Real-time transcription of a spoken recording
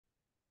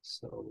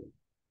So,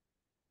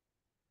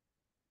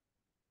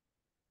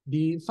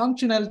 the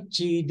functional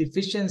Qi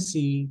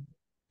deficiency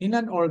in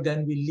an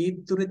organ will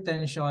lead to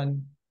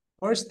retention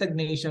or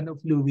stagnation of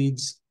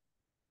fluids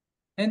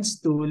and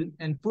stool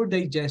and poor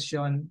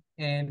digestion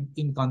and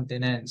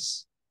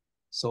incontinence.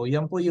 So,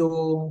 yan po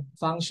yung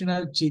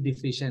functional Qi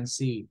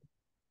deficiency.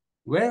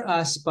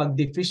 Whereas pag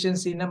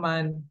deficiency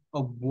naman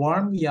of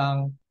warm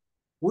yang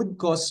would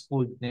cause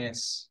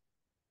coldness.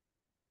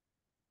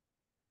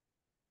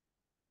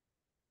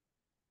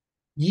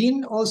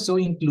 Yin also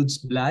includes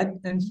blood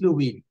and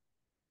fluid.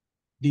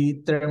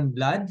 The term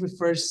blood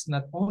refers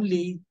not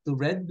only to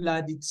red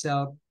blood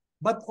itself,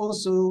 but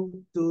also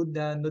to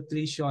the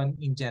nutrition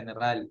in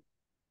general.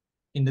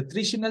 In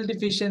nutritional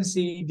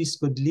deficiency, this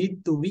could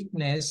lead to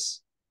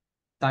weakness,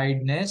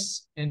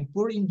 tiredness, and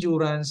poor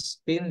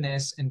endurance,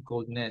 paleness, and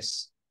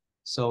coldness.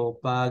 So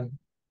pag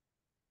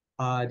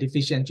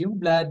deficient yung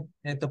blood,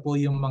 ito po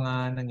yung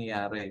mga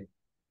nangyayari.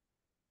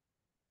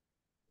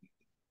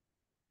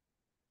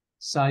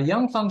 Sa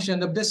yang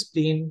function of the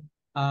spleen,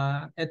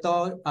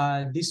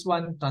 this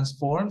one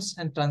transforms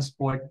and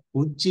transport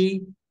food chi.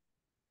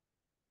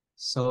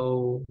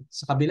 So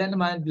sa kabila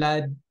naman,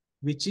 blood,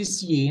 which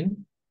is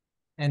yin,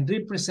 and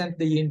represent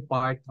the yin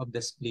part of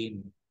the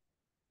spleen.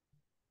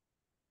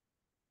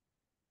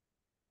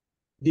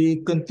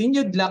 The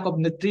continued lack of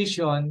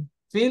nutrition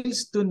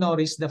fails to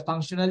nourish the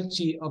functional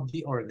chi of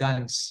the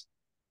organs.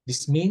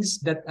 This means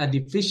that a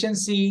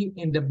deficiency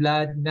in the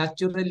blood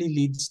naturally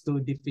leads to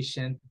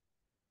deficient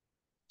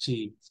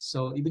chi.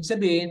 So, ibig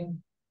sabihin,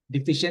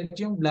 deficient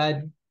yung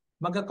blood,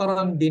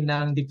 magkakaroon din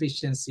ng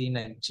deficiency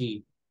ng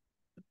chi.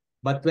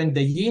 But when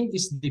the yin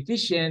is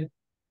deficient,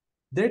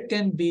 there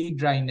can be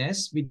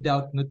dryness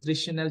without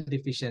nutritional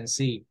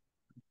deficiency.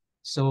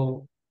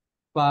 So,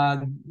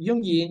 pag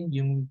yung yin,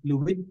 yung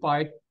fluid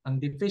part, ang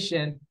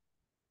deficient,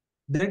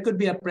 there could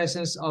be a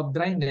presence of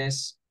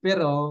dryness,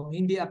 pero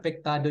hindi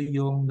apektado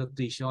yung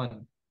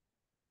nutrition.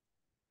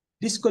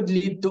 This could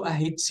lead to a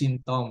heat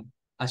symptom,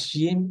 as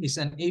yin is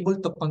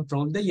unable to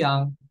control the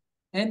yang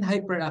and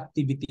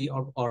hyperactivity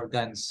of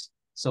organs.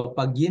 So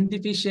pag yin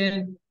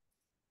deficient,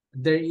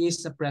 there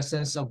is a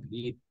presence of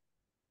heat.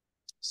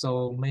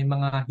 So may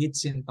mga heat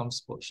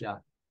symptoms po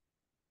siya.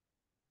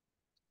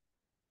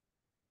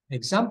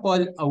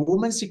 Example, a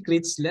woman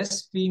secretes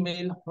less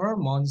female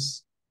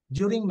hormones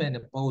during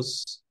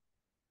menopause.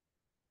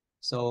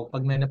 So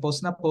pag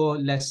menopause na po,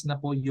 less na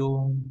po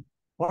yung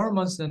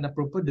hormones na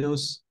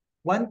naproproduce.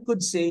 One could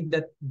say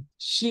that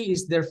she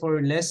is therefore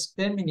less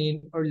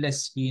feminine or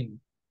less yin.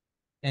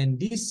 And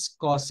this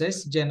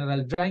causes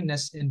general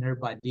dryness in her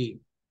body.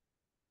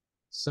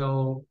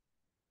 So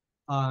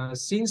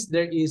since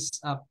there is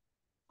a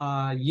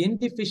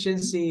yin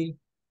deficiency,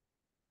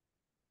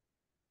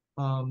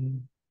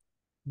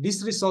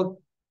 this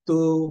result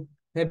to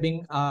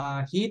having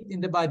heat in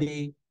the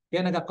body,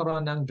 kaya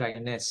nagkakaroon ng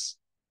dryness.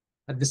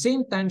 At the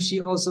same time, she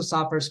also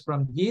suffers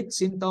from heat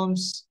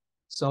symptoms.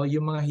 So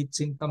yung mga heat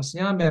symptoms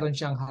niya, meron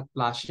siyang hot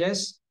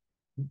flashes,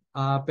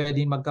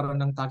 pwedeng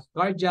magkaroon ng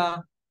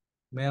tachycardia,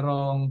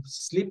 merong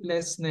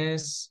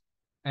sleeplessness,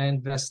 and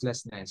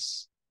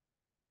restlessness.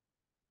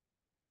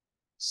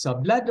 So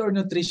blood or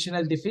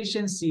nutritional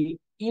deficiency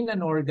in an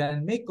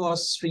organ may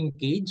cause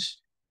shrinkage,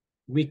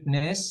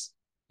 weakness,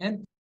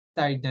 and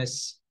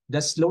tiredness,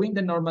 thus slowing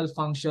the normal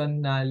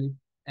functional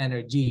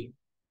energy.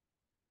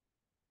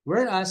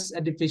 Whereas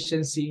a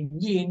deficiency in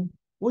yin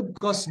would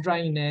cause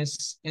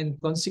dryness and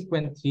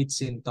consequent heat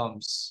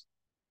symptoms.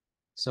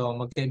 So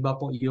magkaiba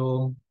po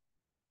yung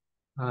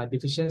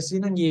deficiency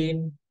ng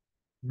yin,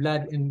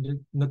 blood,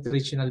 and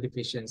nutritional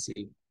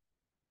deficiency.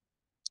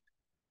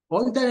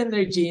 All the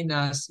energy in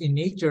us, in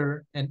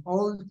nature, and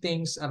all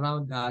things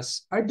around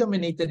us are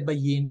dominated by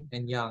yin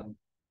and yang.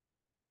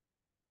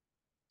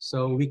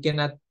 So we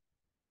cannot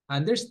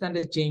understand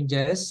the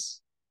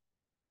changes.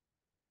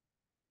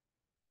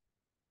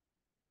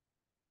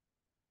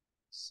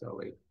 So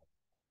wait.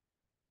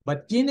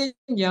 But yin and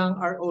yang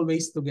are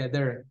always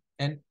together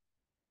and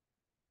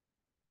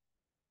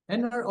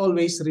are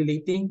always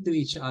relating to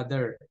each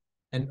other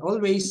and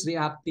always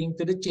reacting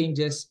to the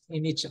changes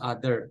in each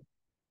other.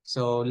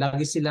 So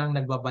lagi silang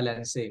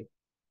nagbabalanse.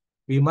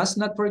 We must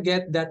not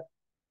forget that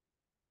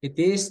it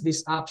is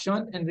this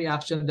action and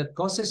reaction that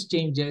causes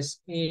changes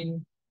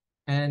in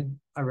and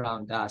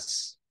around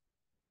us.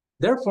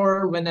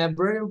 Therefore,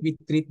 whenever we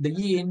treat the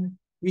yin,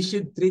 we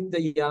should treat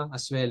the yang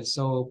as well.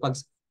 So pag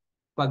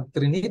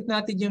trinit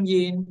natin yung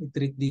yin,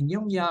 i-treat din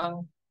yung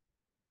yang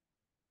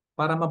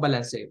para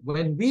mabalanse.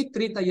 When we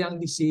treat a yang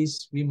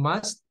disease, we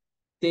must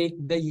take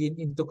the yin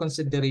into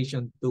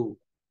consideration too.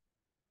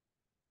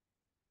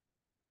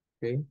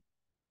 Okay?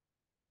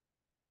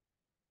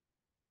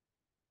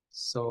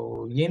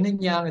 So, yin and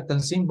yang,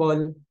 itong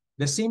symbol.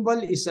 The symbol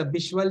is a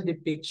visual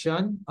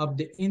depiction of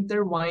the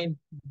intertwined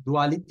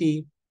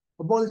duality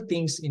of all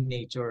things in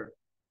nature.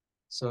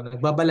 So,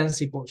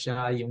 nagbabalansi po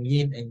siya yung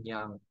yin and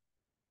yang.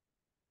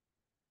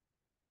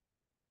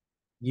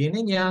 Yin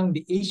and yang,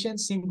 the ancient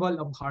symbol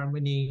of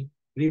harmony,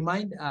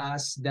 remind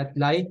us that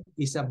life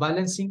is a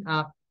balancing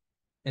act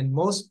and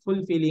most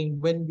fulfilling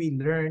when we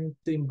learn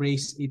to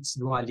embrace its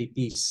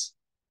dualities.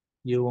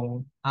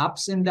 Yung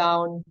ups and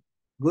down,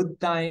 good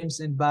times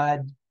and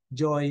bad,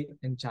 joy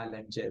and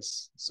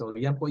challenges. So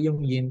yan po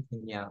yung yin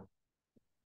and yang.